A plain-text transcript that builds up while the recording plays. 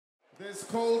There's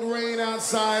cold rain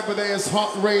outside, but there's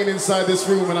hot rain inside this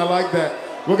room, and I like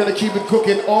that. We're gonna keep it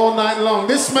cooking all night long.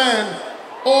 This man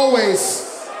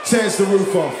always tears the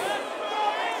roof off,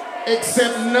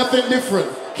 except nothing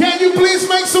different. Can you please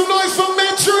make some noise for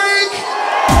Metrik?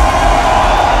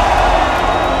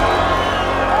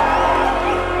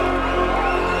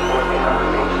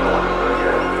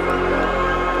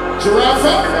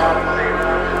 Giraffe?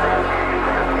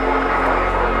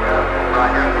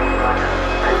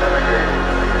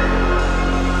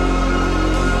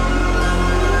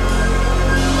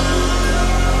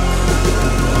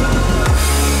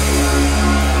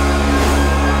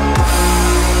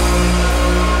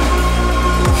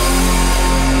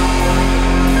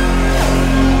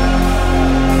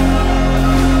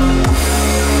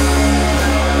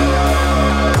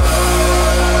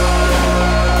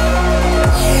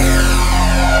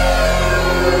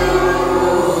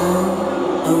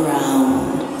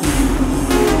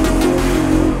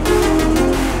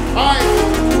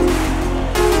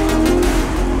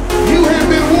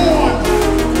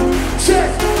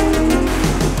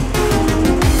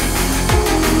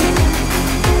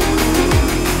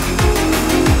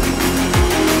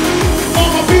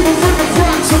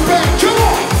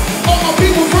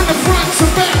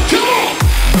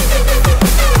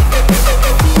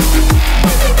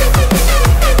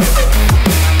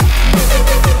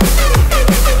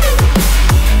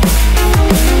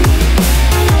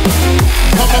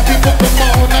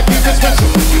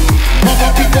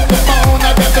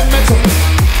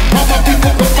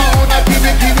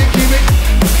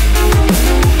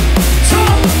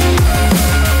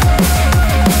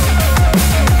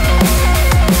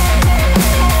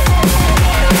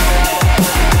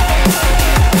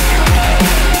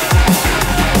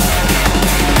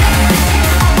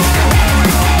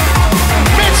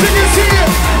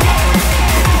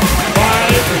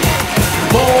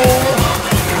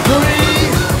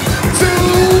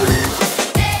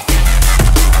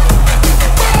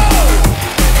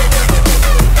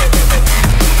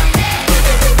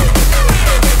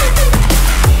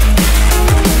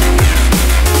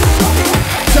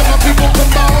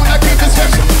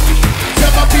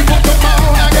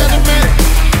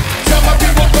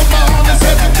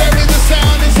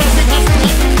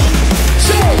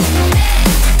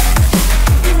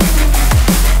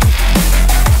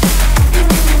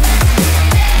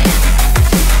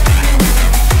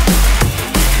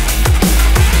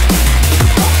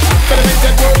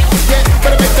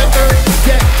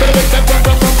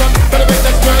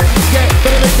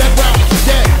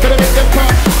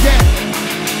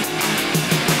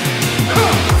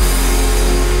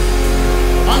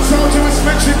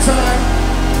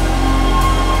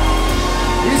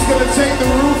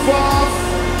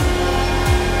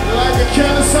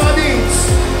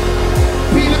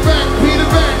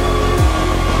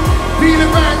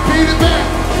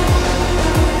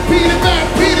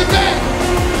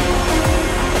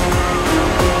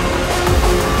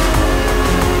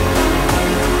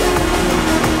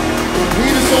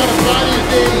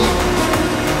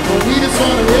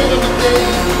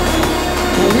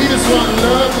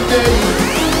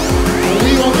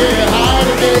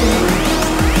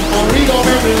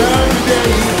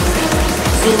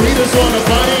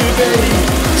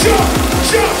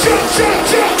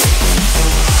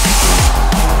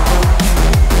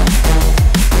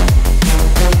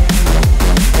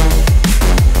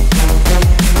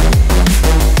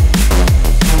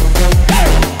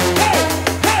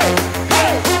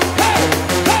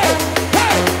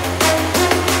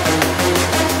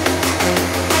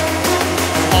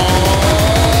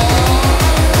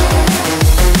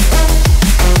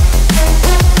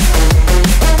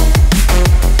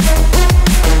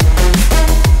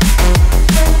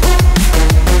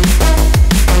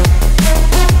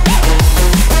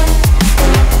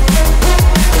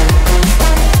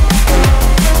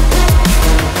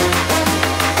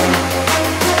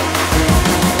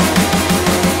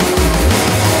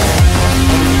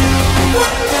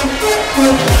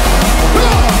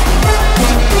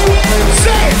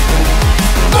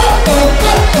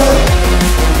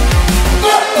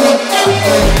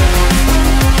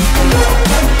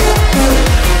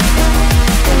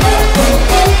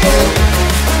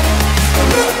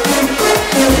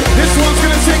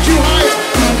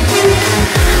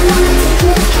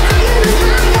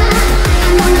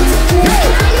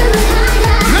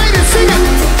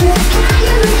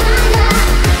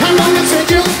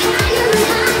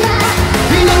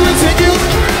 We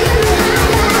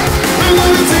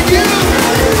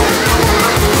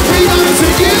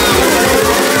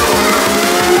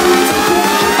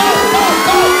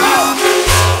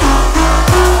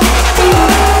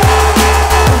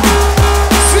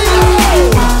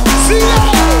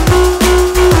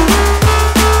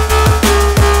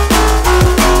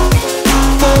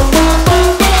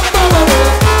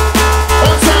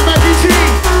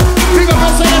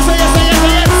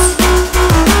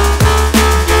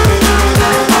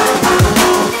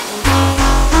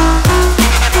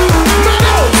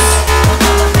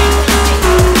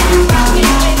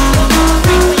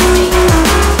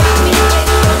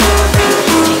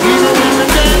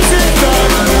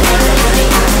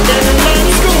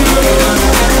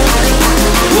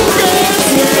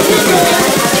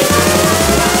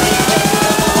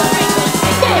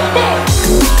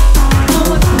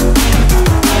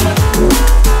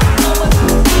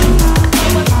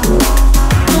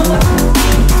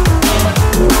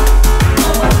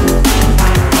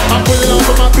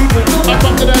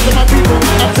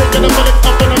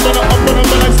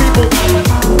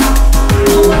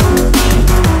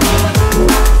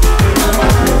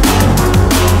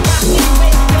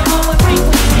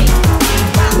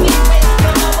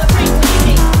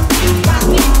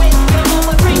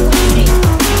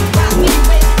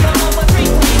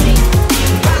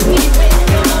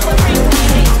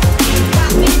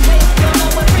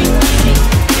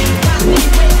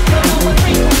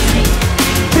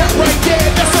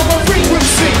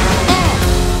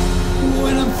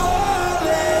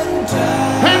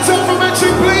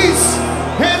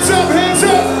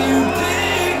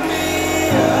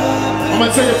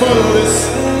I'll take a photo of this.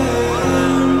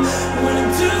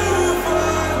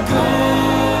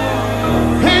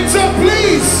 Hands up,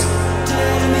 please.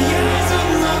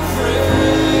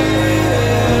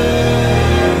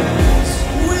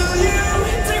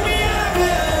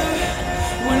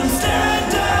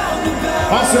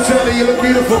 Also, Charlie, you look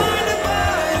beautiful.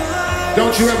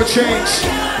 Don't you ever change.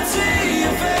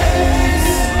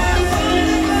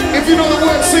 If you know the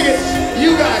words, sing it.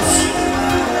 You guys.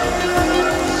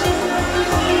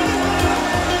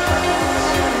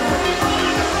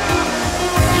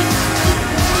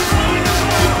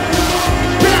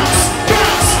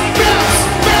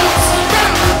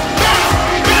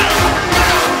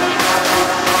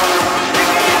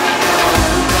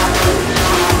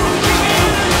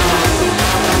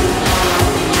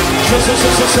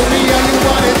 Show me how you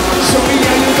want it. Show me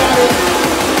how you got it.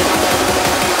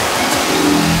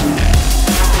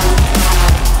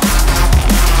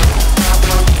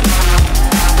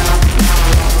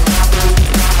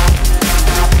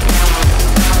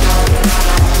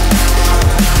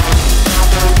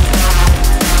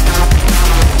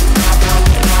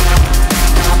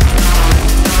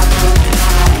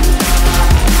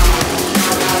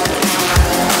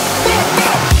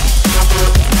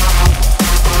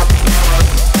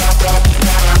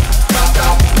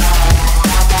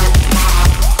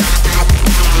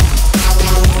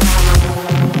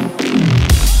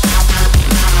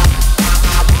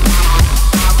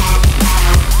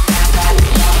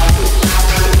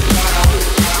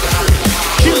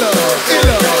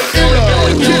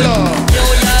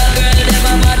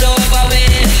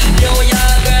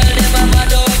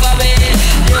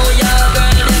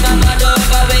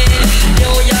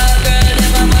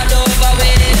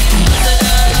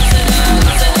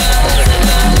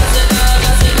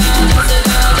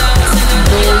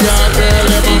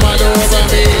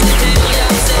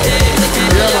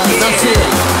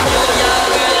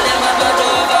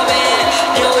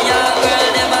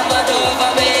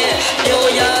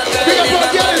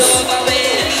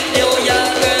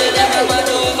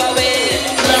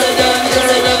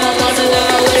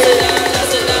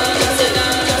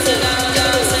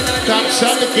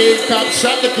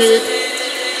 Shot the kid.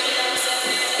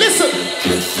 Listen.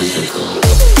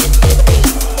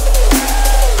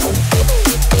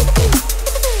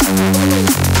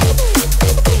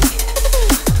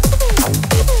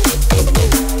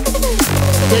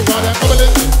 Take all that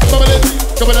bubbling, bubbling,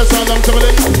 come on, sound I'm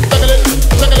tumbling, tuggling,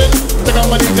 tuggling, take on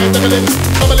my DJ, tuggling,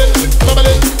 bubbling,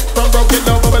 bubbling, from broken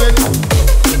down bubbling.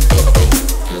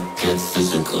 Get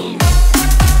physical.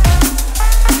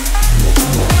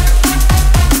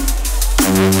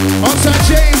 Onside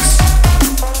James.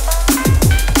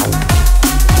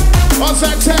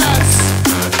 Onside Taz.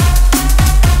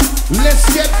 Let's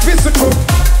get physical.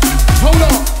 Hold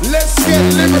on. Let's get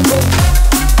lyrical.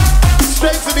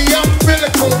 Straight to the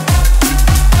umbilical.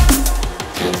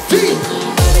 Deep.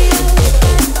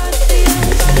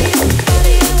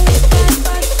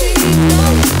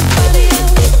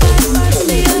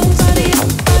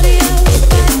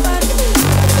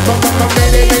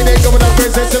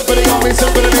 Somebody on me,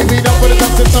 somebody they beat up for the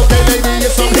dust. It's okay, lady,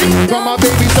 it's on me. From my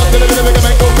baby, something to the make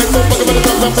go make so fuck about the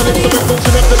dust. I'm for the mix,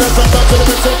 she left the dust. I'm to the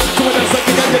mix, so when that's like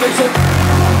the guy that so.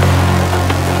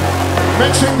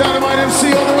 Metrik Dynamite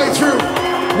MC all the way through.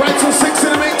 Right till 6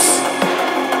 in the mix.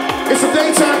 It's a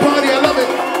daytime party, I love it.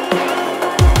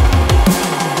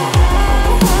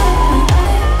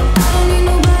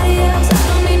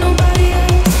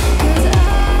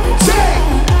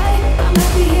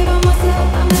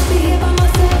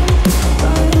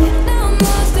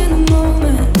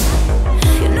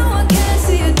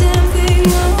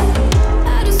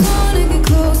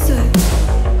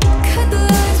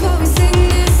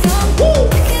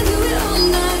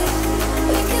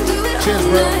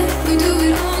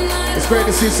 Great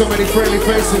to see so many friendly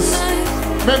faces.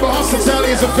 Remember,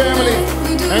 hospitality is a family,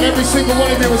 and every single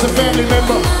one of you is a family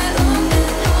member.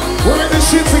 We're in this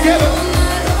shit together.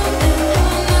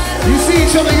 You see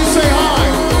each other, you say hi.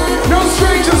 No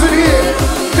strangers in here.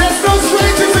 There's no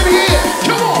strangers in here.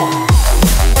 Come on.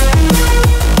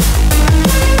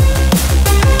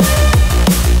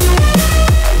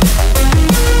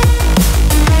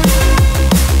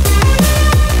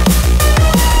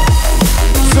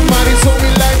 Somebody told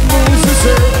me like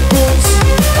circles.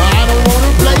 I don't wanna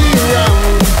play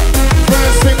around.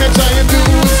 First thing I try and do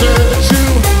is hurt you,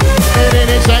 and then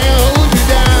they try and hold you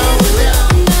down.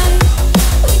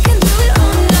 We can do it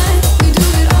all night. We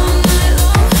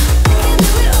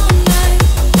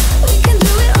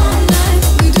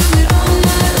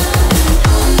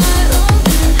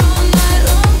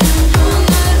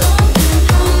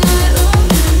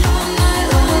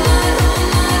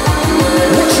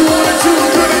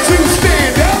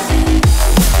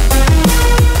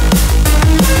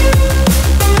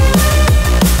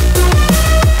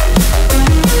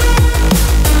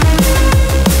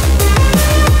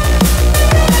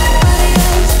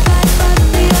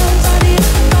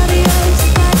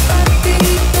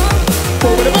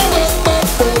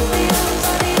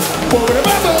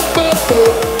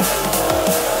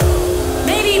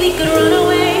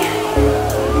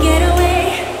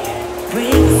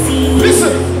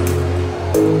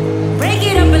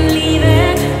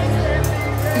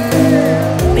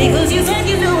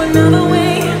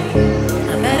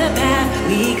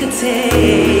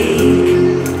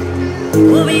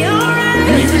We'll be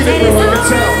alright. You feel it, bro, I can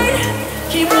tell.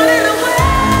 Keep running away.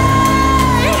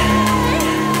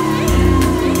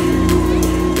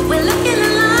 We're looking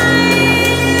alive.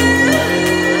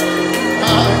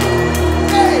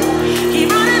 Hey. Keep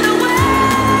running away.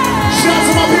 Shout out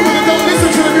to my people that don't listen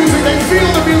to the music, they feel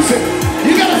the music.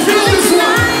 You gotta feel this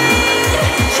one.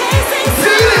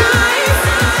 Feel it.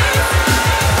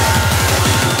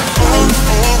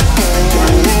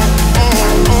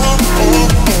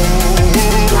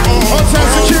 On-time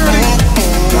security.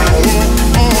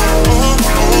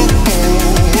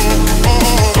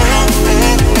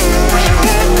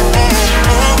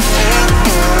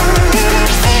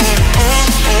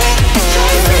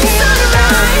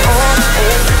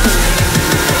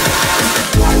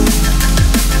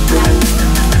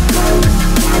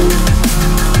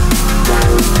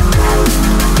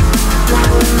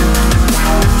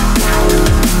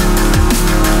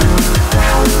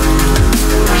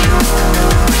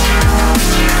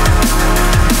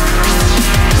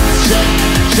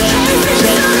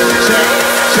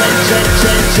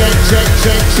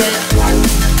 Check.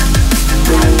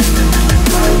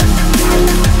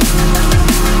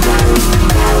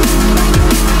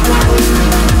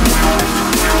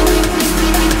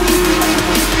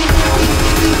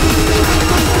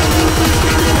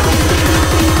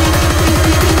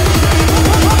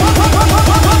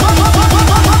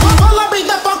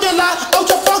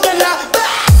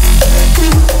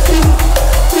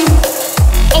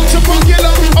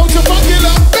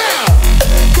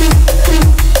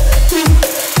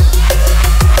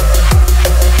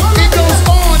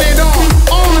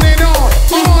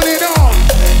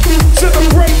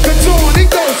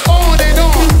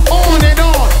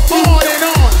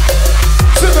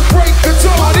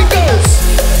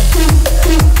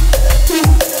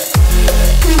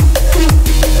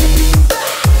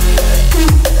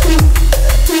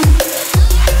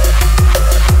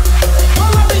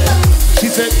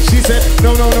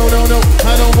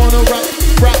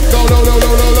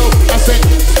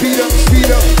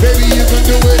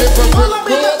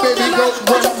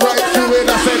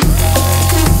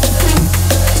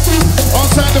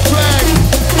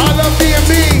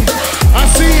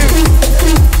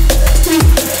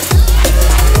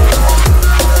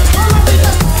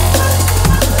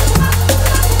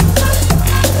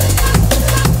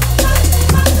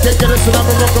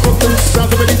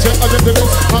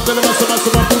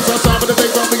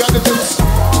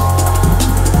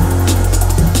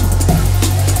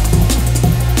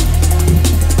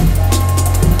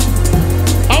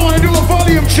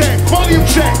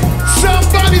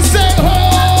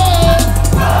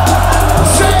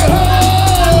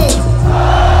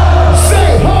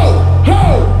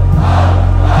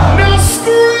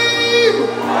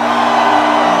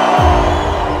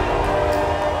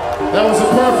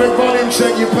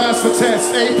 Check, you passed the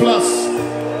test, A+.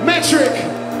 Metrik,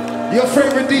 your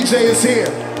favorite DJ is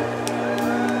here.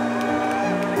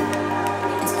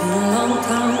 It's been a long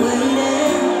time waiting.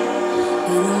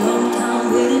 Been a long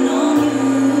time waiting on you.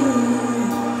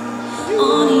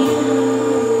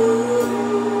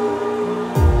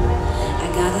 I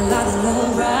got a lot of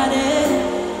love riding.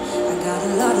 I got a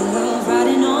lot of love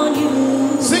riding on you.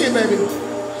 Sing it, baby.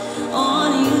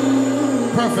 On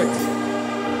you. Perfect.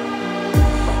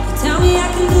 Tell me I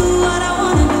can do what I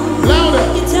wanna do. Louder.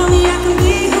 You tell me I can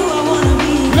be who I wanna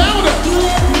be. Louder. You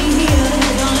let me hear,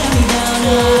 don't let me down.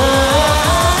 I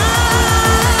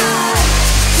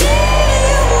give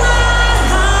you my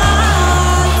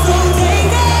heart, so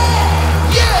take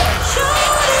it. Yeah. Show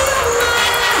you my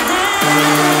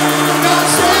hand. Don't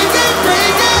take it,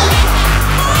 break it.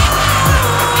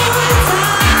 All the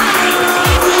time,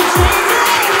 we take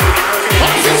it.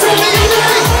 What's this on the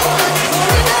other?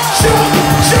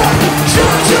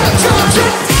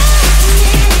 Jump.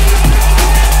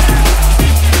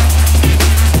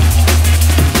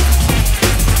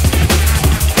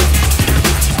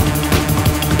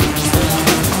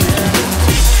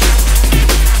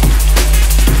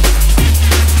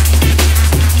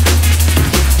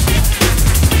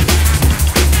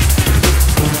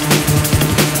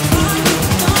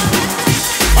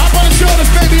 Up on the shoulders,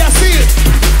 baby, I see it.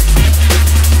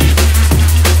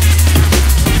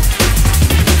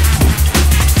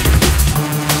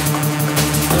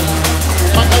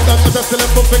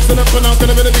 Fixing up and I'm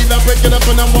gonna be like breaking up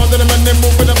and I'm wanting them and then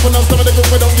moving up and I'm some of the group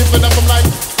we don't give it up. I'm like,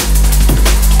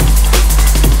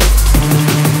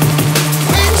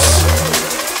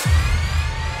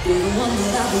 You're the one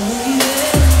that I believe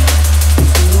in.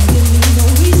 You don't give me no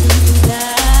reason to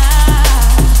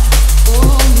die.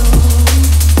 Oh no.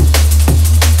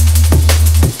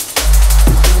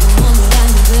 You're the one that I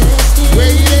invest in.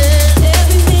 waiting.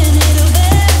 Every minute of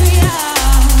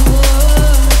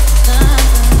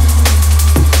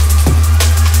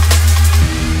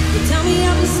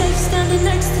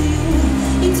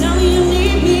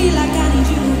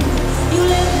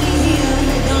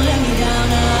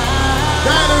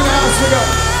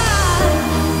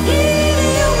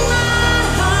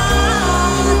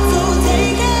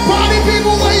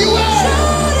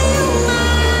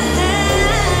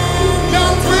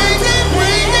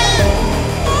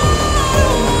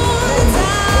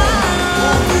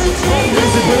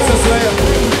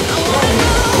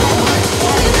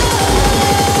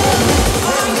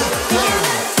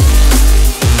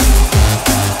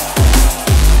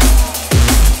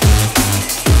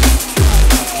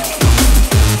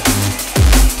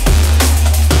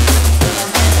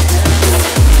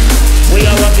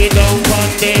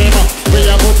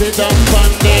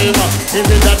Is it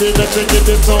that they just think it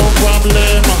is no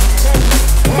problem?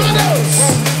 Manos!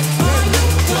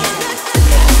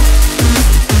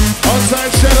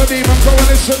 Outside Shadow Demon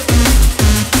Coalition.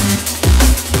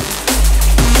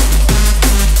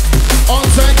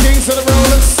 Outside Kings of the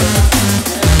Rollers.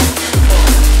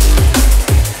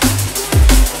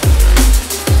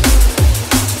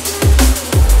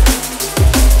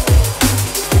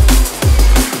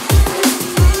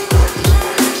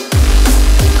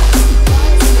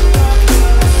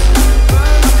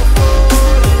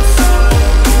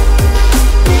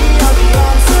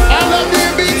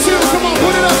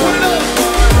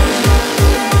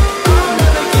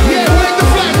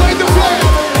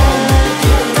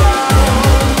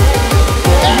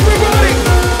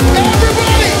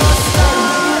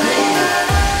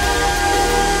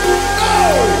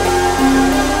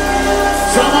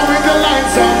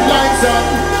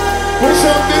 Push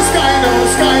up this sky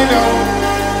now.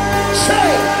 Say.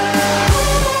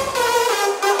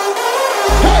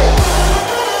 Hey.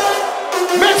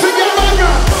 Metrik Dynamite.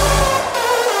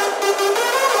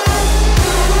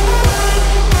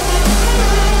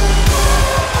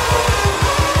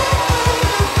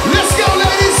 Let's go,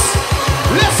 ladies.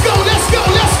 Let's go.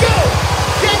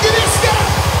 Can't get this guy.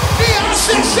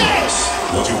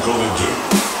 What you gonna do?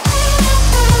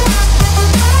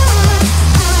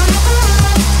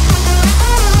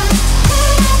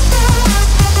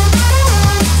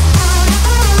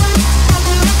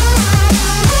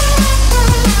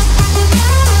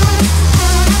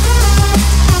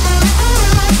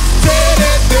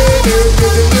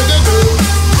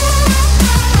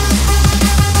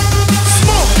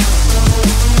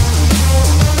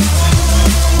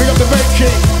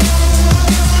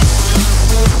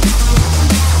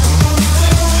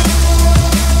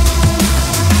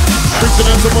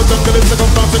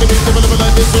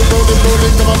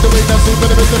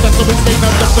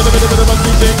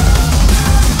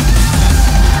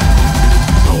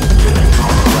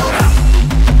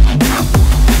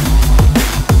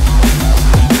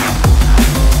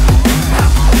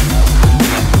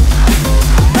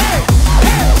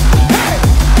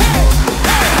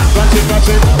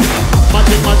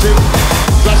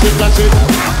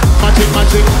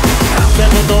 Magic,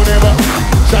 never go never.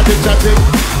 Chatting,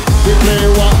 we play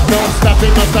what? No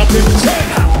stopping.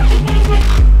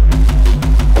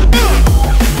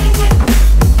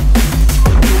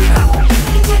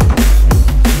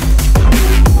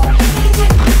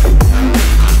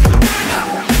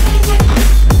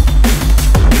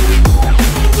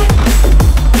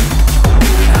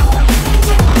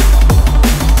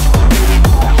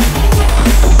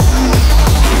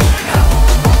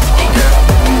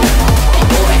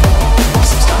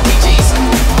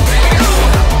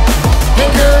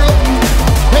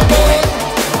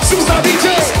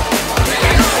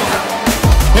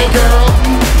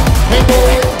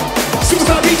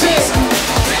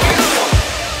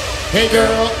 Hey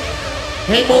girl,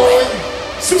 hey boy,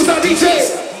 superstar DJ.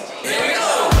 Here we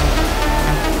go.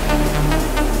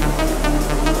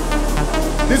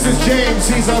 This is James,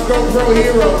 he's our GoPro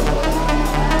hero.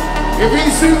 If he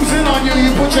zooms in on you,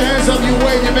 you put your hands up, you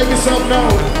wave, you make yourself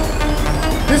known.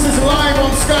 This is live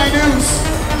on Sky News.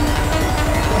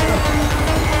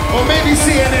 Or maybe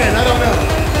CNN, I don't know.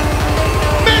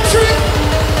 Metrik!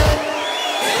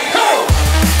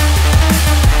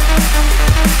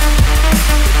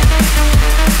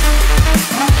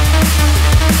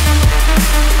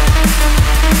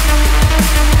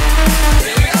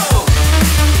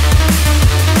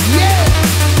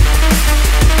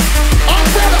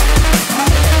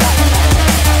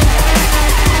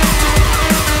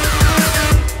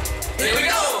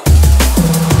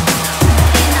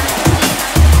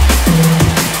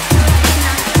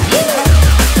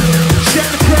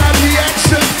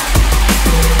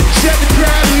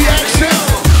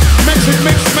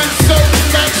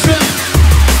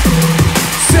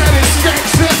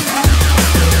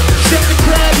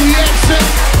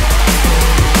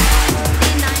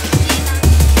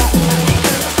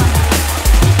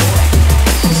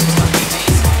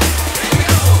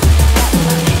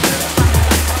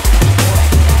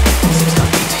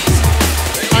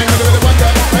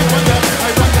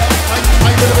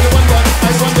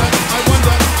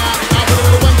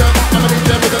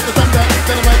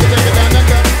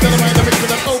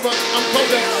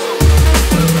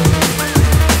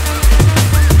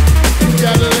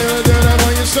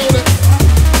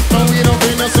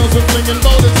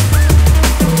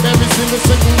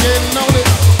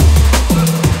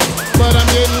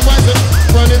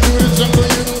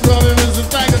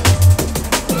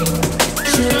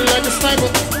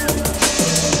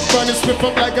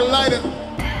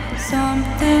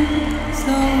 Something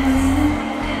slowly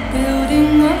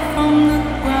finger from the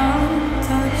ground,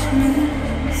 touch me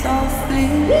softly.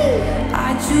 I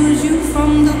choose you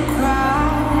from the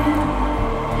crowd,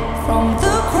 from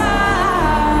the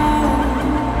crowd.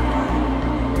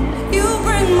 You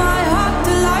bring my heart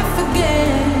to life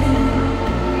again.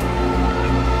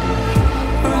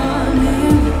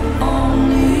 Running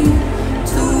only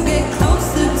to get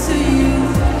closer to you.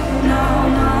 Now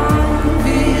my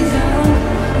vision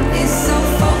is so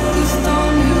focused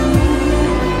on you,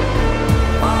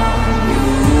 on you.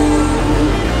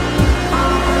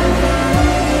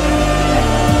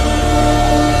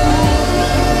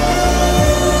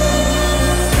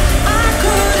 I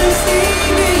couldn't see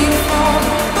before,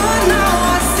 but now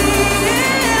I see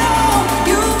it all.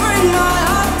 You bring my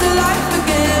heart to life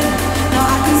again. Now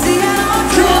I can see it all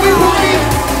through my eyes.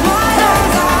 My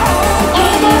eyes are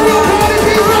open wide,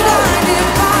 blinded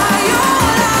by your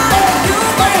light. You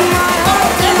bring my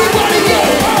heart to life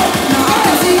again. Now I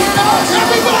can see it all through my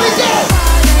eyes.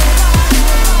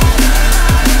 Now I can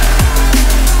see it all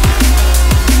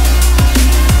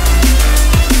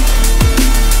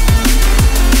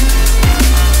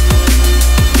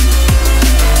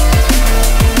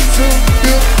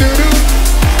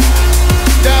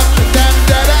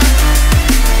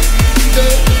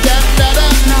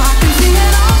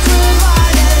through my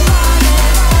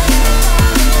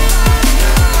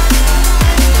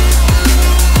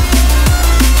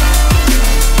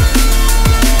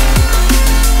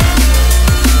eyes.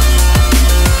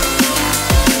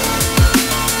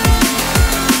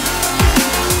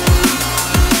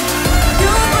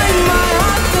 You bring my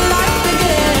heart to life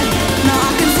again. Now I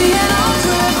can see it all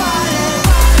through my eyes.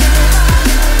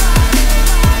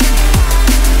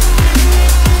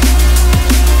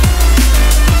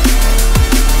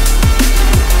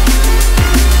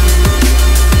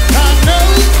 I know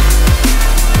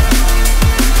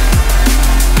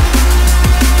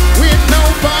with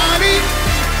nobody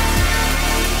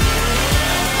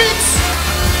mix.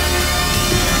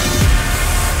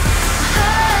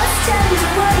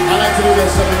 I like to do that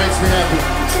stuff, it makes me happy.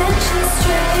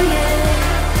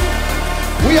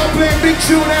 We are playing big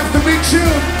tune after big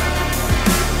tune.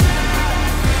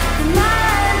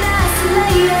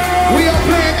 We are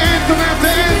playing anthem after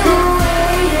anthem.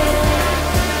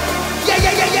 Yeah,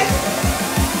 yeah, yeah, yeah.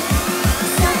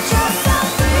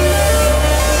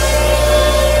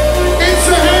 It's a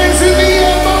hands in the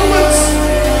air moments.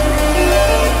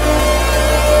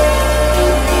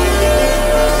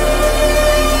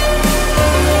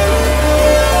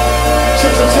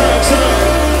 Cha-cha-cha-cha.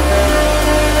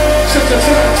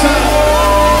 Cha-cha-cha-cha.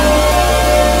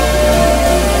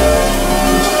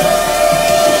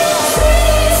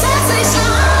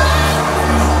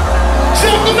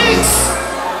 Jump the mix.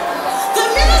 The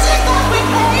music that we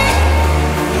play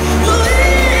will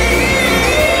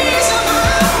ease your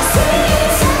mind. Sweet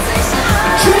sensation.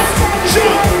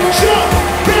 Jump, jump,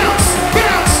 bounce,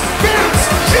 bounce, bounce.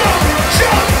 Jump,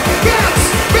 jump, bounce,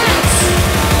 bounce.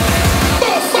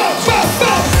 Bump, bump, bump,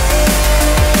 bump.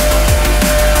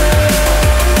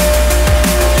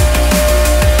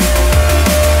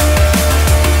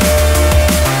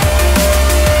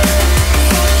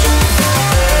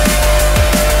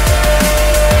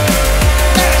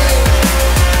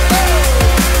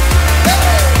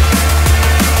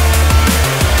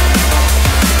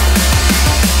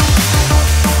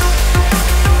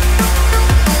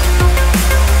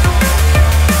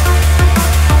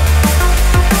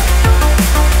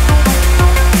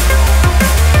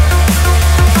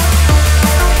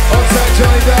 Outside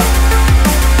Johnny Duck.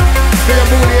 Big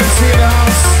Booty MC in the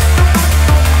house.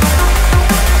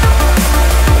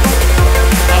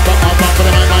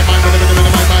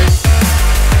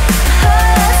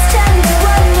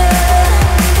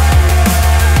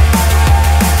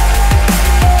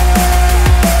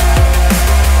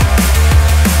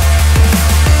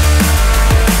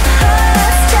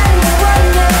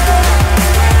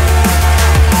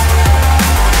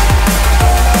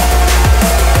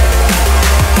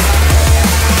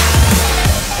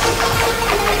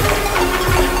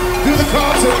 Do the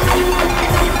concert.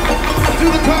 Do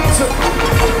the concert.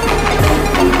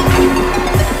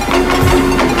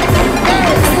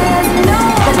 Hey!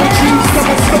 Couple cheese,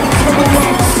 couple stones, couple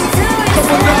rocks.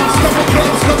 Couple knobs, couple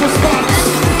clubs, couple spots.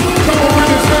 Couple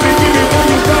minutes, let me give you all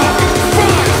you got.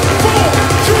 5, 4,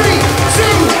 3,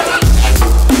 2.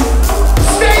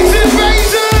 Stage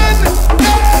invasion!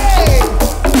 Hey!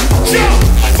 Jump!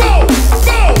 Boom!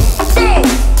 Boom! Boom!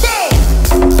 Boom!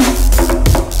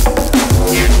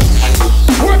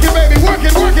 Work it, baby, work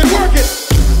it, work it, work it.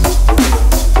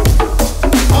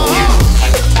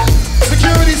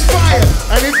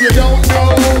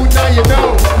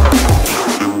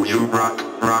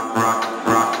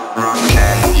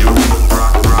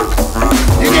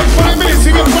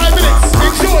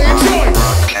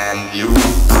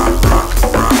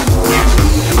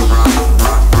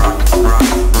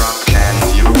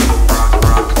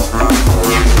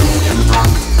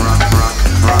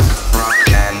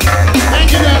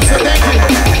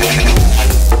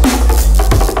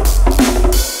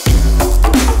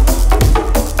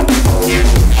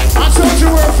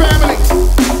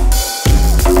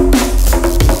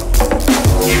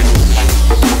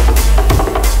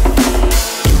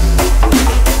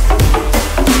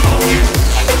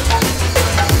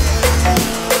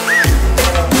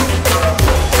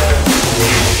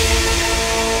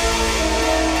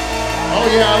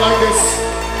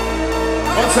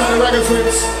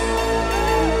 Prince.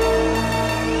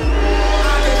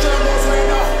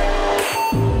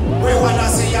 We wanna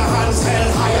see your hands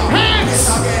held higher. This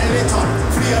again lit up,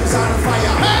 flames on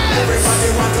fire. Everybody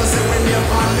want to see when you're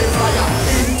on the fire.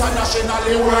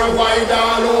 Internationally, worldwide,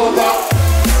 all over.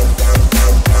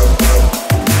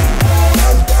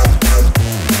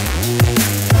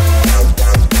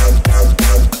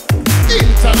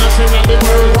 Internationally,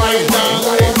 worldwide, all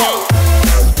over.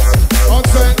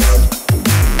 Outside,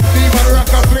 Demon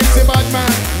Rocker, Flinty Bad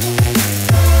Man.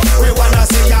 We wanna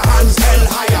see your hands held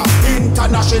higher.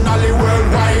 Internationally,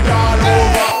 worldwide, all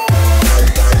over.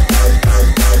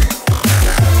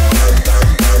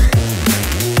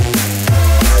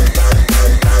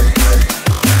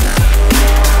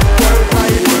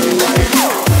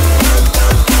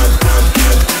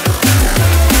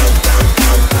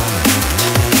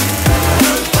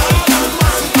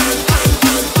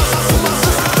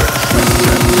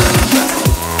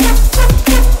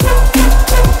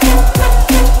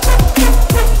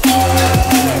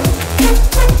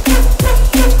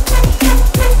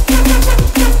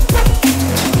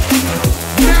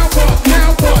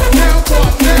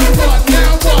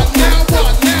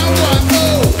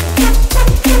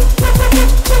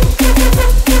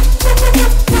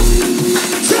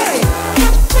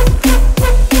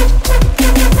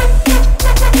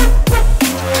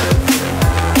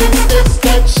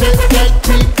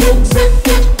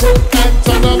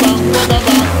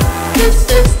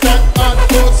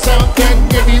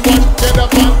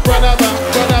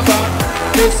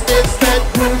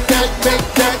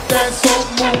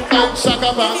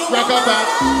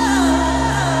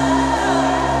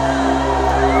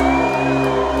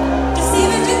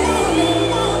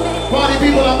 Party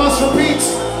people, I must repeat,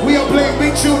 we are playing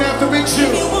big tune after big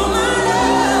tune.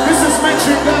 This is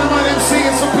Metrik Dynamite MC,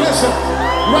 it's a pleasure.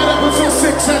 Right up until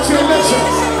 6 at your leisure.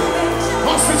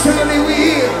 Hospitality, we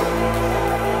here.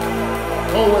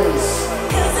 Always.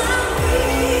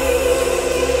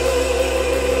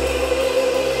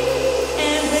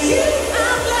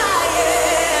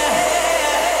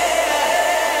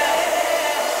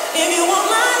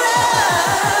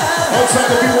 Outside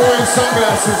the people wearing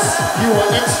sunglasses, you are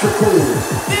extra cool.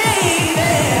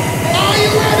 Are you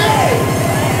ready?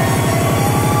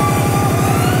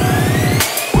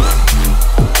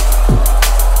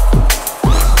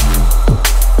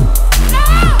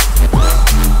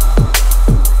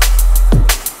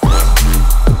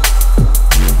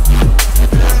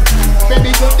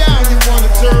 Baby, go down, you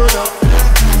wanna turn up.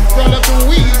 Roll up the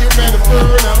weed, you better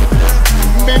burn up.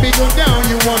 Baby, go down,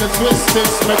 you wanna twist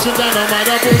this. Metrik Dynamite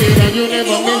up with it and you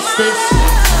never miss this.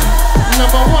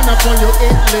 Number one up on your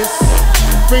hit list.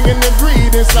 Bringing the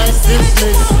breed, it's like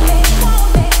dismiss.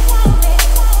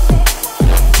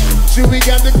 Chewy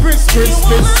got the crisp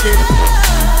biscuit.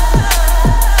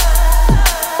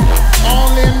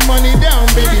 All in, money down,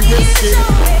 baby, risk it.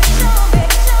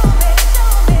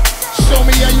 Show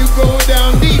me how you go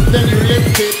down deep, then you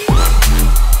lift it.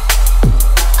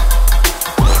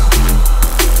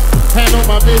 Handle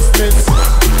my business.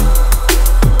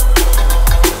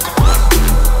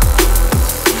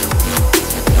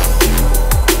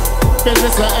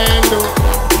 Business I handle.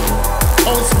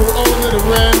 Old school, old little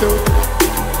Randall.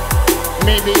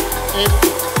 Maybe it.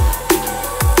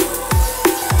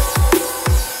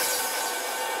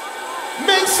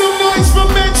 Make some noise for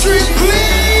Metrik,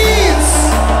 please.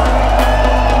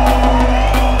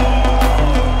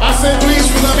 I said please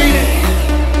because I mean it.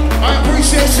 I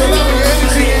appreciate your love, your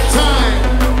energy, and time.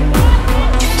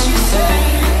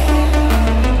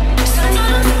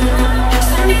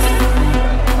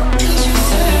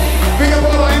 Big up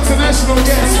all our international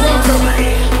guests. Welcome.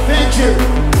 Thank you.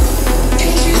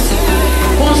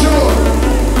 Bonjour.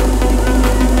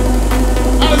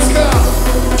 Alaska.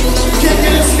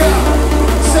 Kikiliska.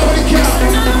 Sawadika.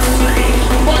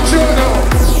 Buongiorno.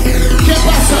 Que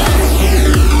pasa?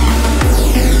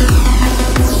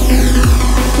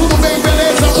 Tudo bem,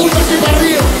 beleza? Puta que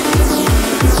pariu.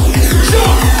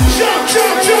 Jump, jump,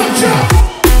 jump, jump, jump.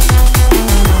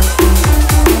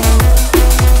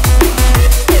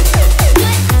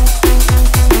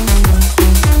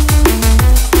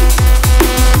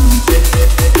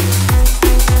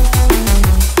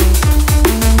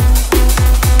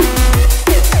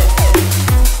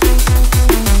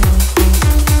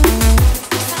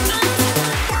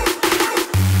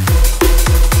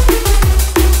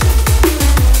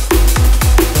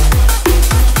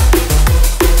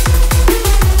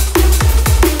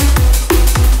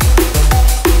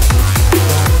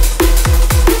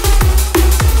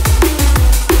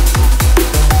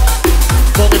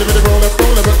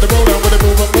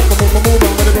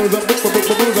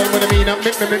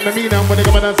 When they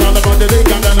come and dance all about the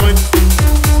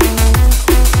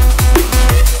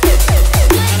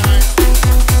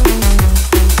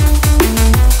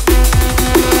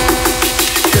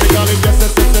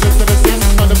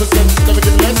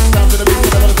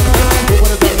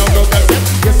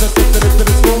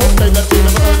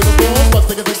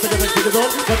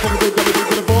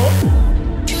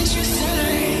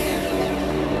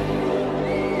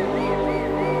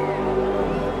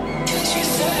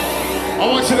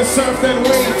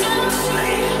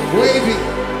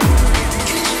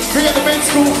Spence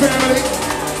School family.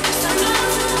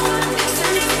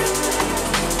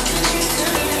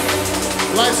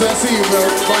 Lights, I see you, bro.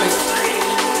 Funny.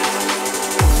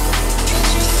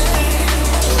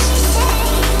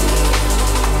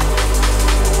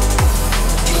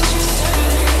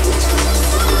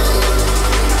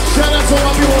 Shout out to all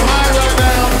my people high right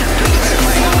now.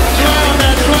 Clown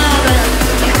that, clown that.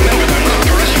 Remember, they're not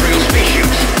terrestrial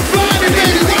spaceships. Fly me,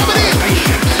 baby, rub it in.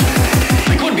 Spaceships.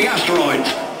 They could be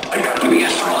asteroids. They've got to be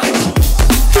asteroids.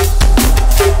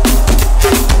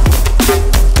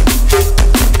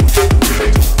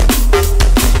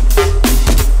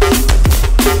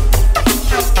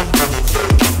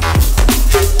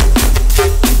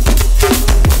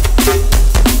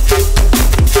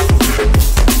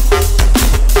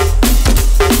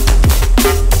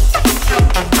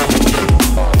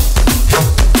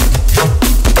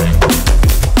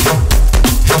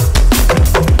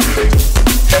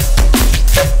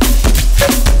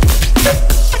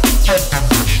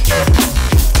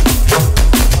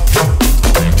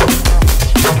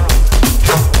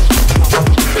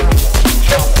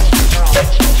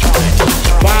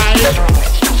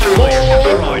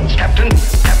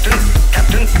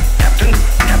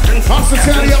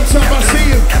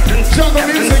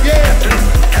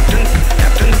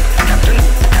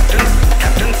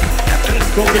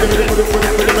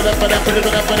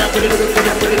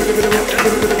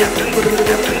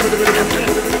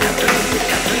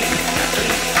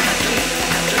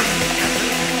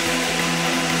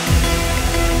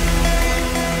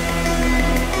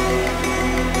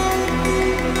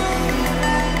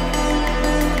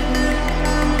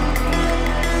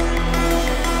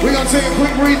 We're gonna take a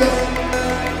quick breather.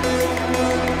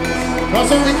 Now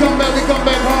so we come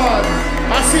back hard.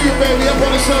 I see you, baby, up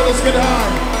on the shoulders, get high.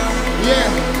 Yeah.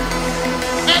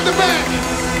 At the back.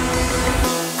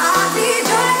 I'll be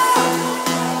drunk.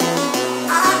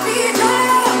 I'll be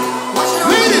drunk. Watch the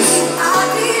Ladies. I'll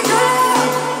be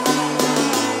drunk.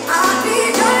 I'll be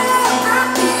drunk. I'll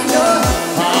be drunk.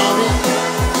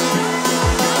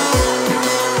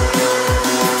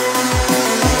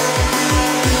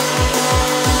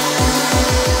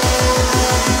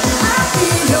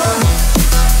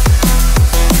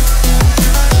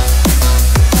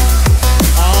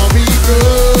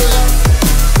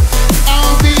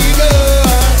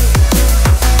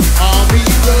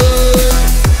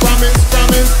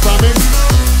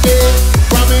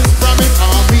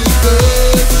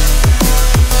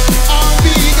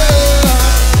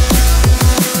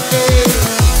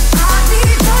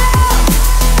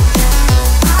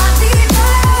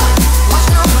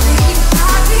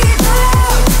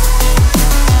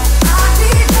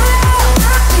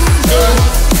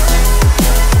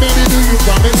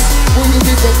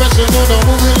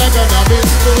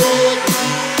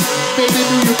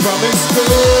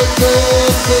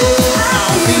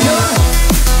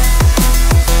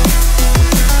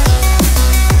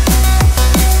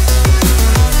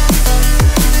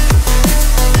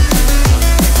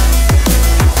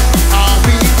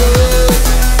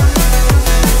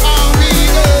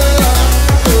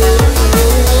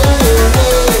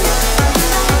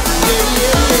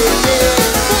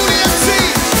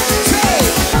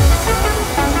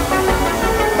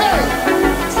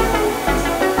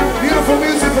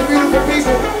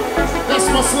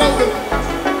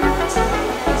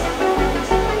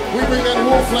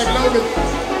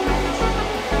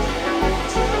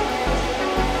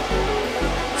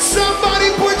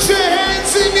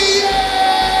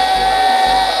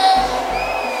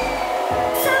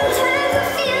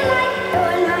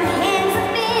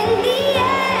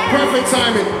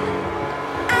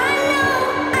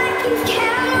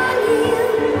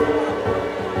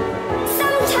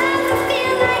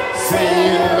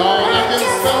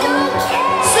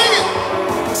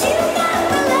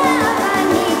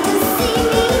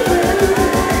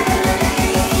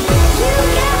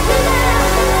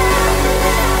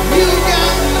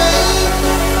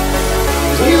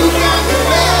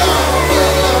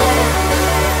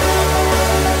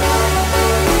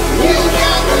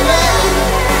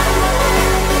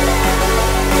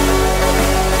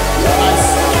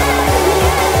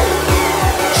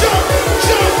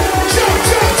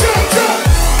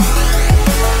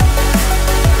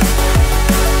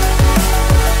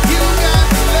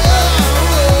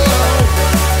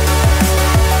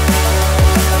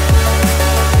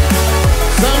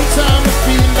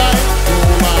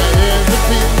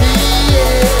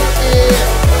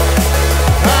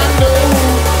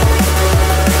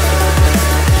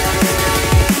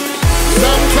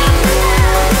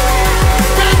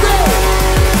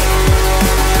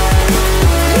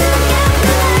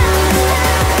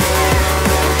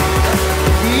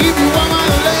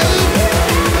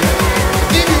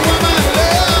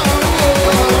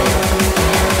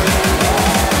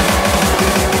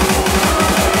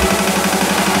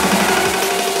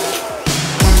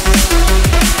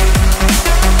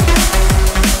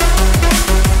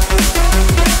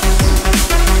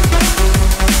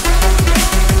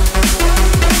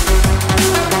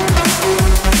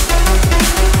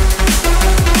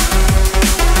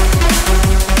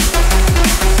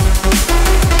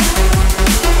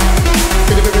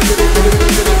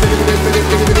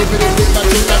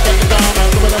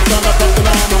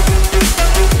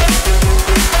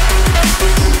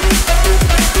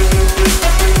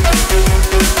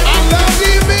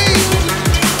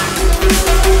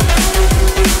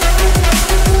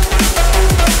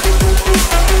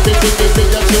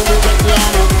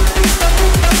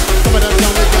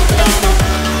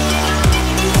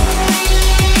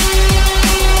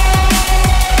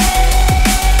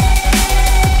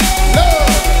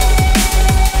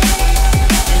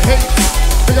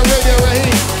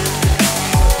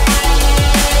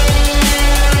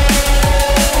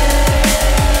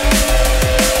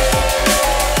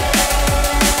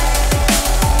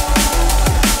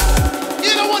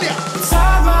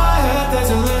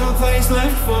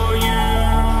 left for you.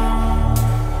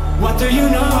 What do you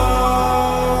know?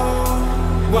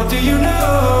 What do you know?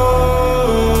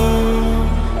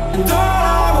 And all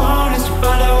I want is to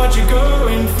find out what you're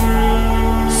going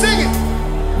through. Sing it!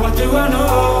 What do I know?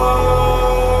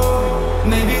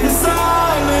 Maybe the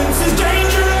silence is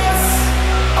dangerous.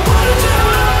 I wanted to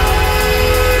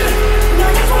hide, and I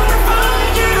just wanna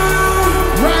find you.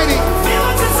 Right it! Feel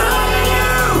what's inside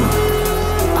you.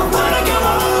 I wanna come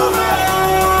over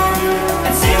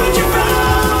and see what you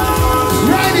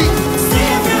found. Right it! See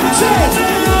if you have Say it! to.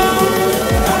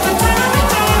 Have to tear me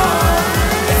down.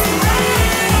 It's the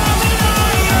rain of the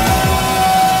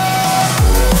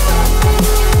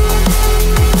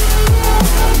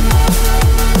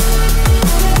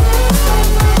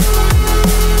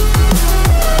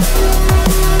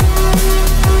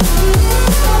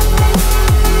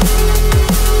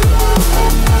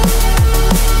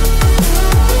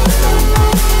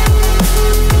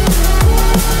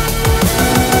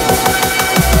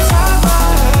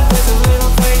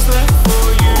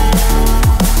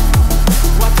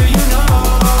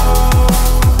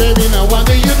Baby, now what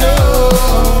do you know?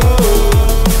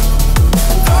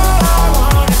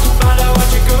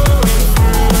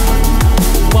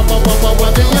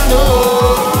 What do you know?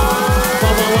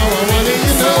 What do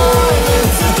you know?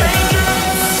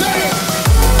 Say it!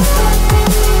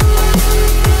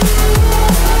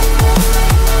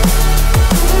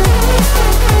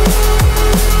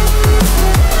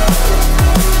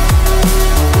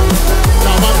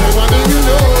 Now I say, what do you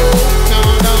know? No,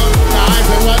 no. Now I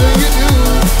say, what do you do?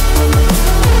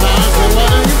 Now I say, what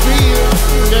do you feel?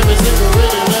 Every single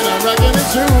rhythm that I'm rocking is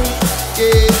true.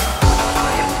 Yeah.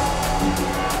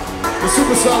 The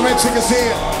superstar Metrik is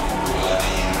here.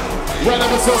 Right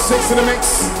up until 6 in the mix.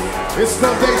 It's the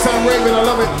daytime raving, I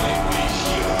love it.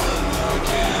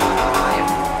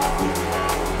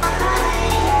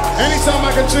 Anytime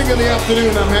I can drink in the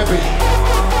afternoon, I'm happy.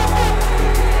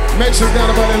 Metrik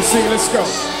Dynamite MC, let's go.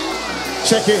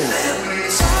 Check in.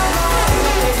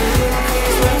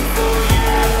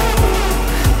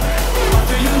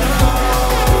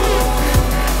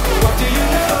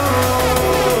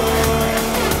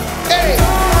 Hey,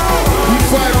 we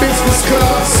fly business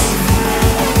class,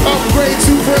 upgrade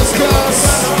to first class.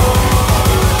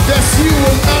 That's you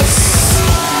and us.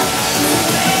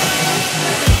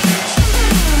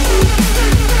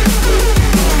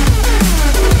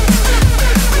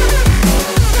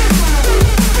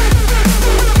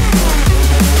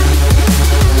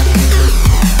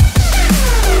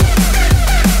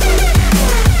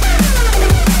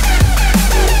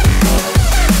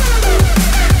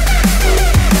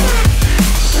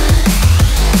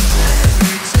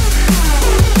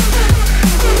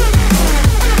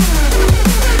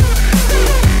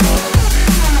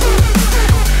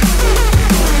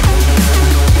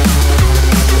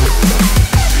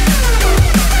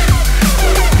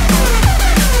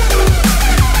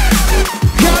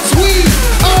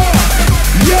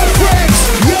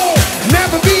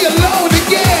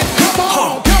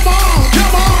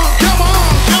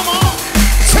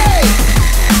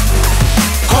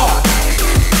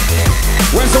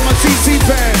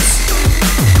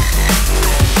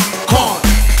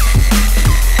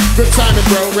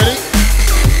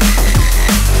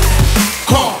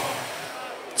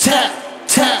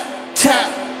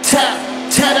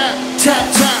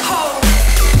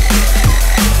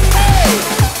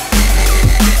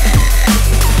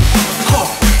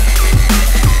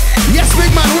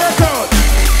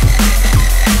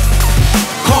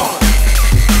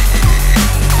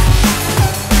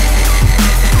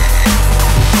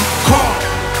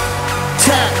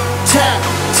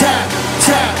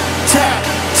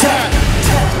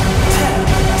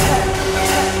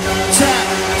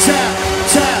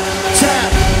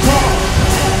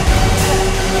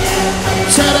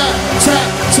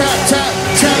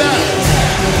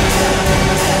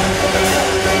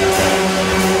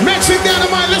 Metrik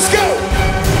Dynamite, let's go!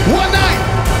 One night!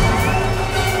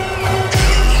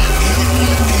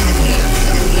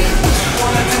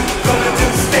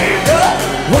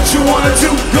 What you wanna do,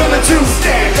 gonna do,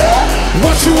 stand up.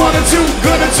 What you wanna do,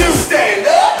 gonna do, stand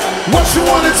up. What you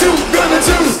wanna do, gonna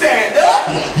do, stand up.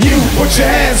 You put your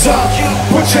hands up,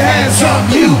 put your hands up,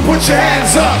 you put your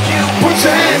hands up, put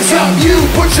your hands up, you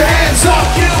put your hands up,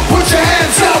 put your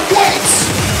hands up, wait!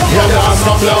 Your bombs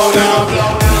gon' blow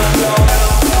now.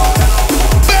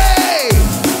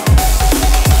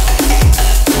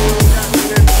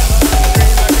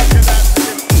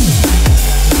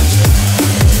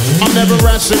 I'm never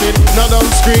rationing, not on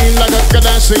screen like a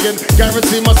Kardashian.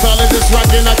 Guarantee my solid is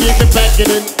rocking, I keep it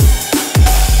packing in.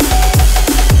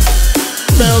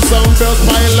 spells, some bells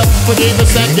pile up, forgive a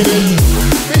second.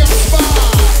 Big up Spy.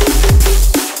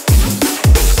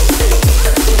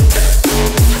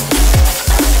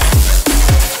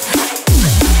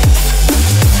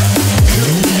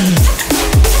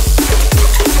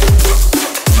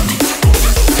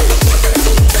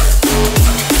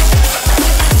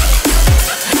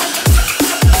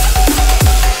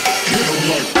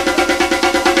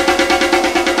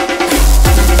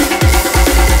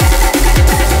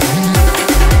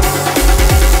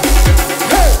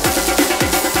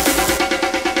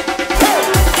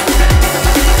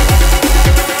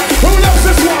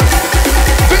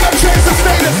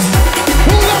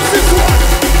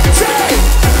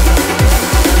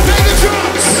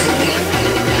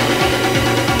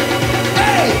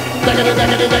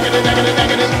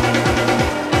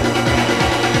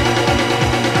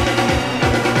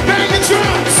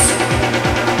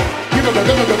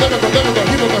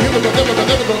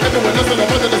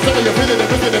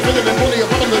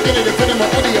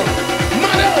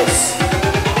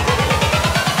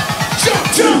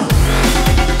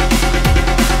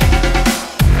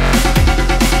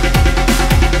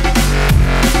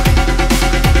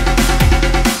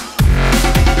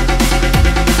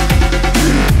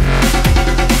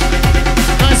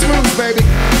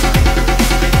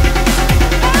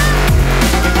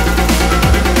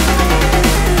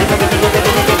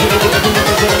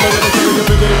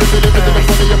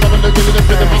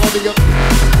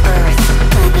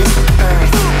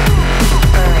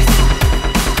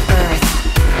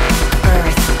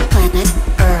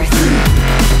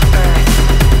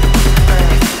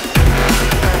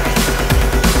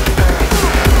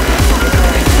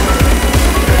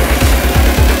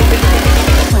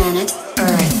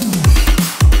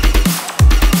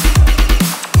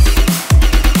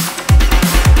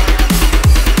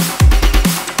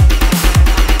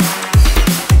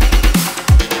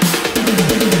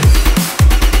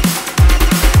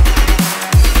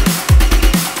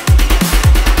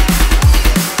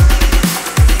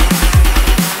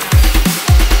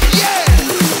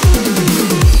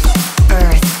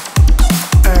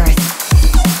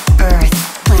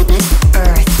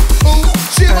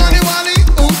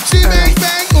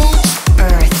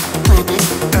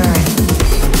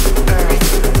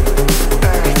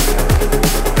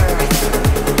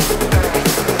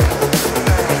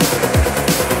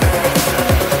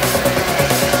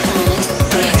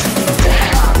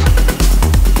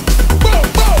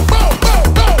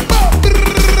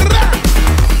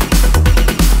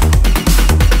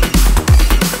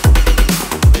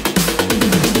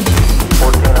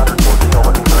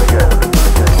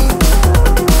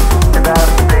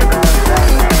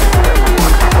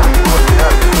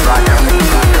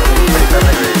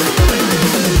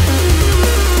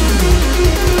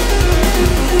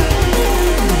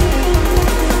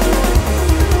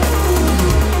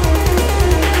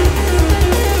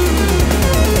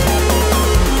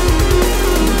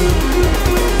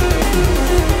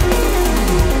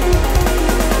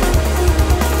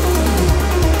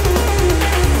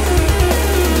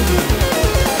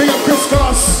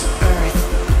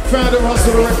 Founder of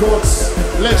Hustler Records,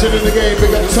 legend in the game.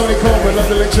 Big up Tony Coleman, love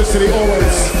the electricity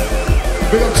always.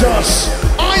 Big up Josh.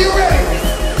 Are you ready?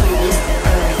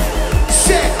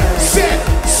 Set, set,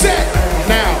 set,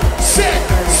 now. Set,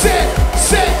 set,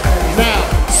 set, now.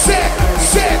 Set,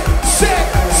 set, set,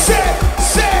 set,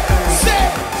 set, set,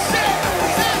 set.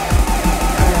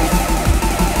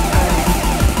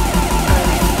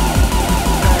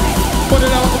 Put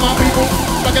it out for my people.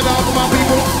 Back it out for my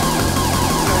people.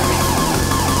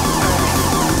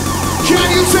 Can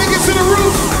you take it to the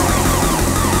roof?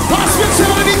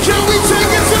 Hospitality, can we take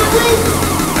it to the roof?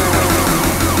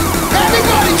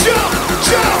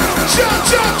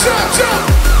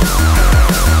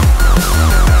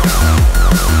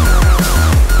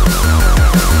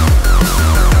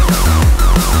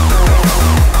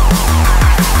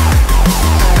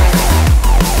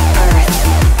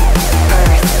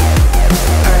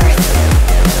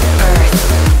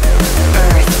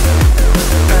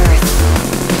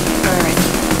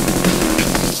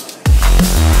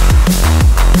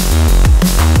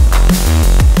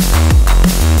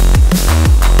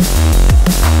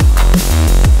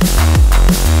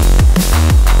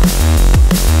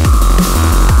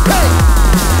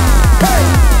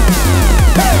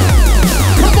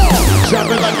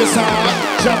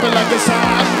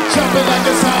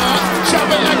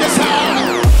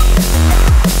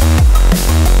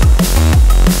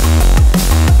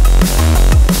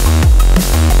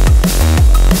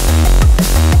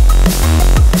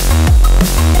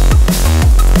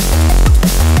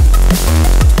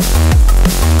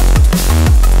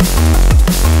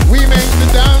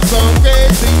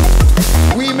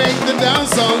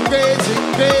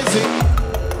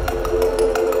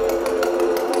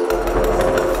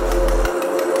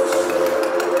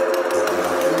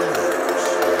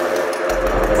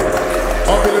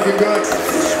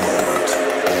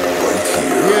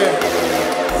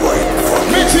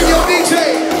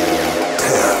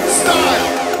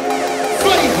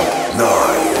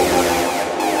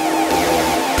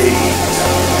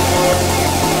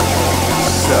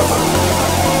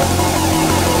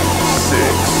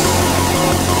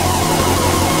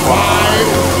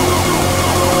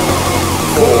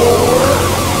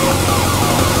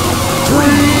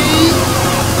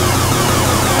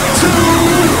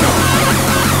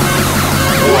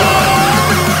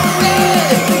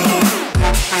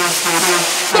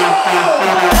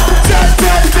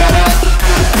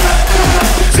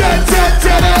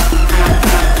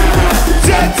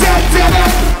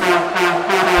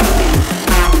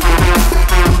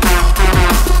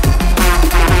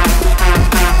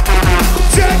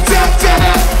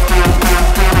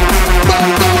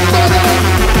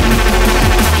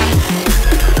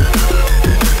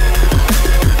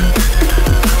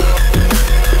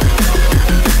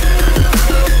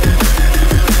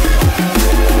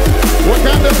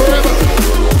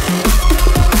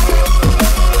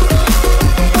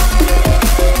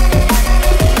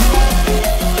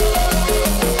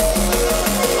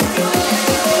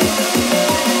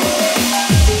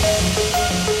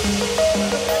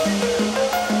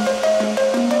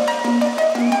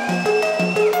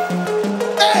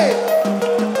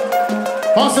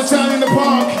 hospitality in the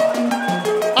park.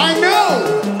 I know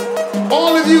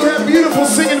all of you have beautiful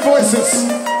singing voices.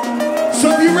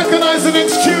 So if you recognize the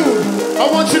next tune,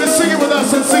 I want you to sing it with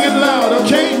us and sing it loud,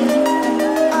 okay?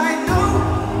 I know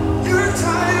you're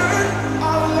tired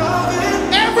of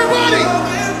loving. Everybody!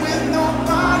 Loving with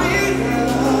nobody.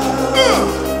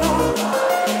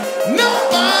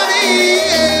 Nobody,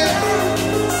 yeah.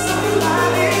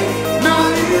 Somebody. No.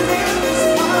 Leaving this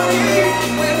body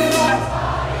with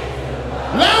nobody.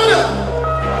 Louder!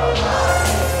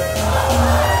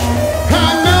 I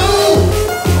know.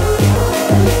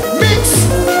 Mix.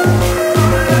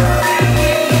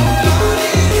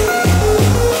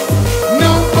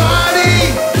 Nobody.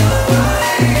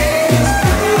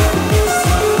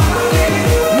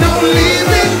 No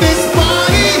leaving this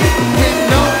body with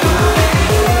no.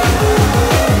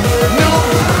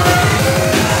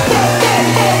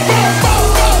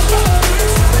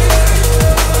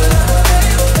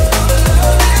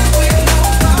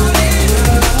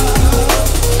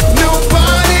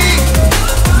 Nobody.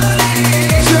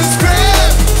 Just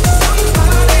grab.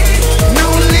 No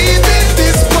leaving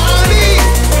this body.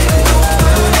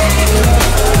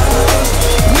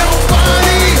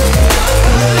 Nobody.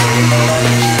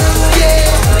 Yeah,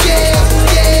 yeah,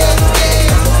 yeah, yeah.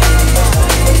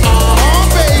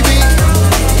 Baby.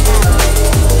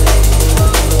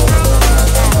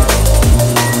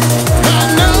 I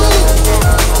know.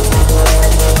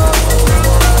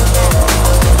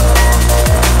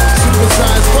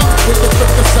 Supersize what with the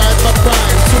flipper side back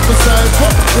rhyme. Supersize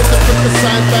what with the flipper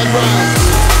side back rhyme.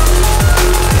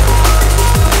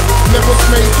 Levels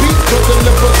may beat, but the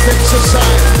levels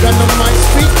exercise. Got no mic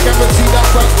speak, guarantee that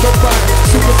rock the rhyme.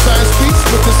 Supersize beats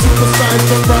with the supersize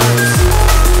the rhymes.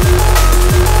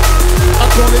 I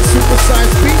call it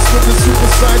supersize beats with the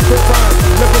supersize the rhyme.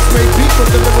 Levels may beat,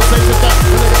 but the levels exercise.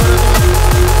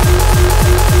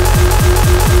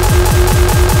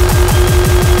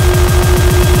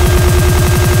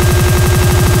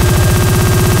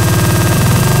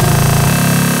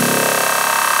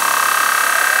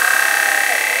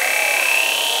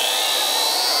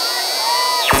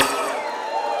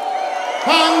 I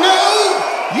know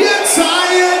you're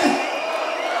tired.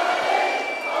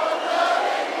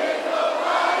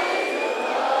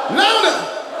 Louder.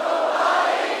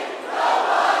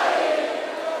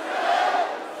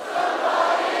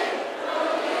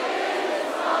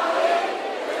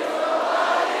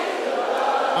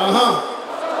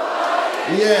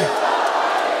 Yeah.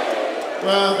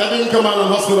 Well, that didn't come out on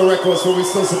Hospital Records, but we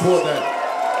still support that.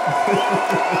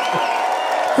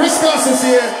 Chris Goss is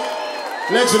here.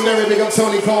 Legendary, big up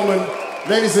Tony Coleman.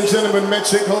 Ladies and gentlemen,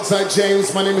 Metrik, Outside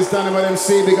James. My name is Dynamite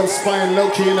MC. Big up Spy and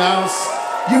Loki in the house.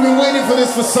 You've been waiting for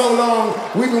this for so long.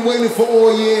 We've been waiting for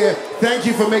all year. Thank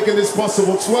you for making this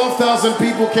possible. 12,000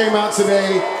 people came out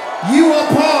today. You are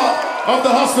part of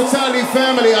the hospitality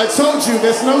family. I told you,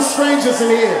 there's no strangers in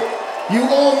here. You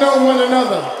all know one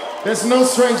another. There's no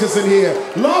strangers in here.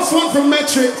 Last one from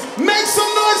Metrik. Make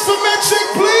some noise for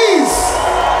Metrik, please.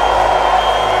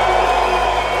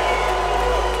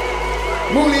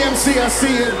 Mooley MC, I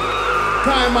see you.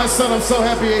 Kai, my son, I'm so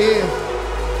happy you're here.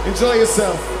 Enjoy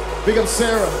yourself. Big up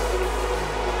Sarah.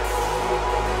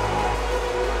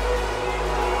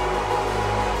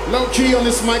 Low key on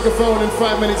this microphone in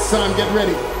 5 minutes time. Get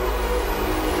ready.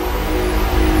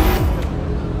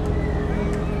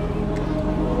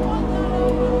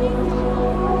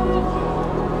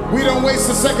 We don't waste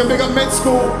a second. Big up Med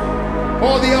School.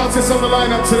 All the artists on the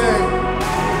lineup today.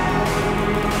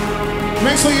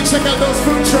 Make sure you check out those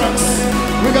food trucks.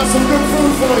 We got some good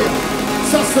food for you.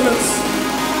 Sustenance.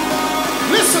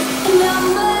 Listen.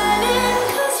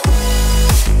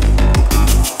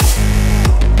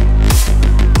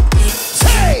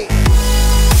 Hey!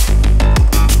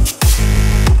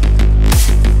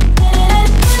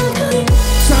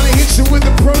 Trying to hit you with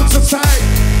the prototype.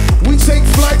 We take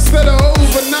flights that are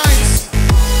overnight.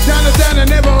 Down and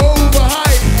never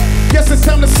overhype. Guess it's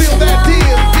time to seal that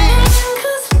deal.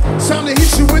 Time to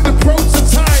hit you with the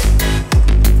prototype.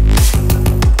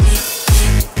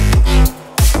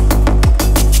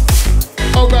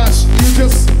 Oh gosh, you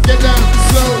just get down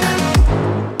slow.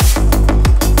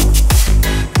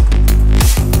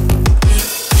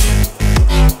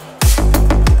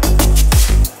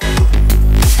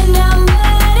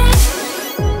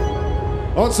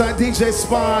 Outside DJ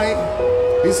Spy.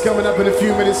 He's coming up in a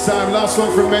few minutes time. Last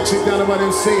one from Metrik Dynamite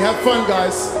MC. Have fun,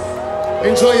 guys.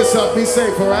 Enjoy yourself. Be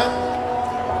safe, all right?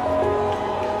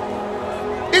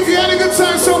 If you had a good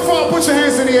time so far, put your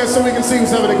hands in the air so we can see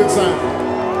who's having a good time.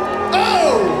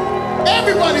 Oh!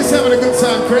 Everybody's having a good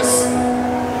time, Chris.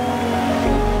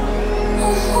 I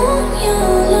want your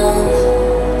love,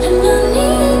 and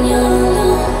I need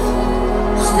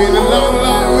been a long,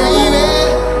 long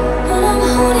waiting. Long,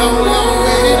 long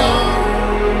waiting on.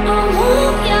 I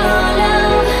want your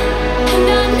love, and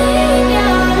I need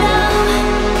your love.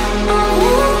 I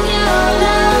want your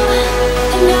love,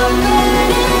 and I'm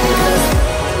waiting.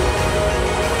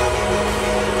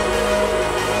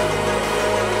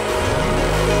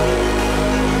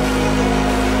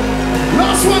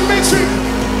 Last one, Metrik.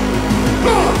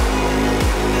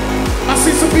 I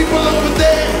see some people over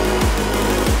there.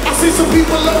 I see some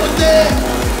people over there.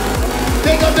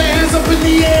 They got their hands up in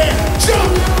the air.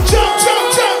 Jump, jump,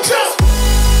 jump, jump, jump.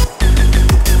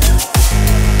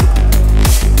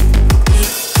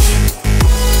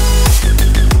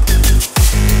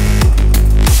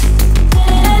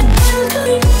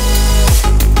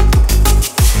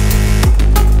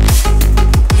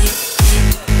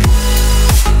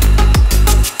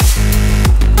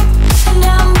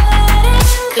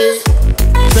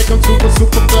 Take them to the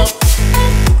super club.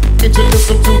 Introduce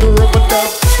them to the rubber duck.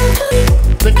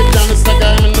 Take it down, it's like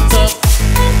I'm in the tub.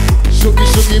 Shooky,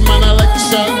 shooky, man, I like the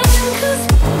shot.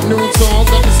 New song,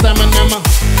 got the stamina.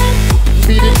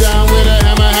 Beat it down with a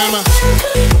hammer, hammer.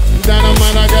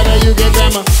 Dynamite, I got a UK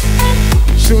grammar.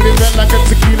 Shoot it back like a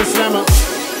tequila slammer.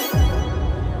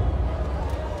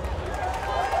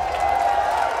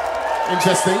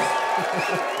 Interesting.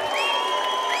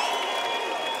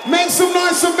 Make some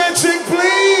noise for Metrik,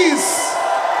 please.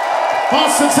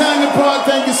 Hospitality Park,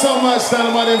 thank you so much.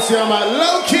 Dynamite MC, I'm at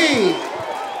low key.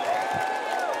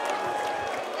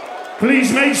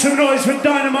 Please make some noise for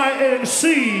Dynamite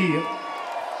MC.